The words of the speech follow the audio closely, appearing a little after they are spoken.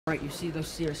Right, you see those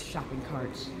Sears shopping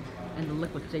carts and the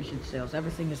liquidation sales.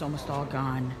 Everything is almost all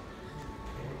gone.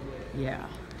 Yeah,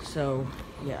 so,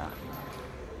 yeah.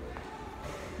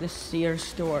 This Sears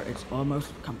store is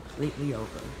almost completely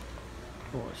over.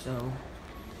 So,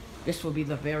 this will be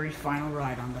the very final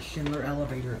ride on the Schindler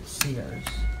elevator at Sears.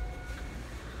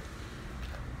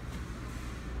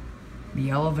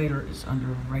 The elevator is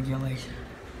under regulation.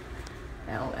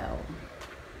 LL.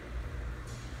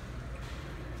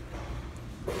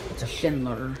 It's a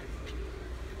Schindler.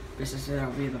 This is it'll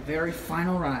be the very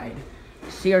final ride.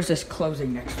 Sears is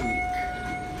closing next week.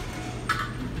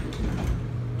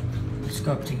 Let's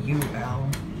go up to you, Al.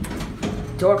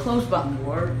 Door close button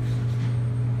works.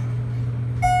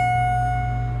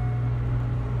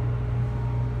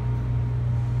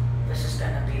 This is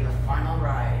gonna be the final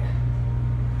ride.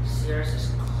 Sears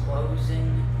is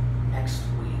closing next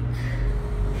week.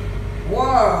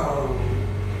 Whoa!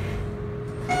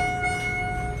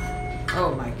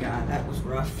 Oh my god, that was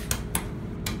rough.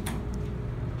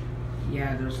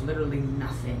 Yeah, there's literally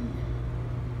nothing.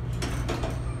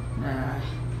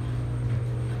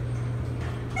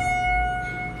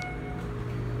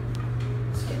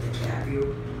 Let's get the cab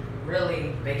view.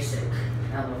 Really basic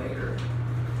elevator.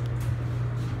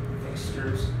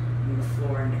 Fixtures and the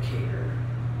floor indicator.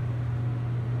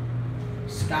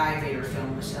 Skyvator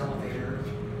filmed this elevator.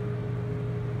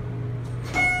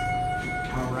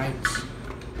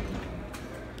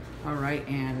 Alright,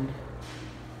 and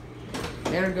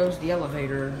there goes the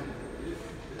elevator.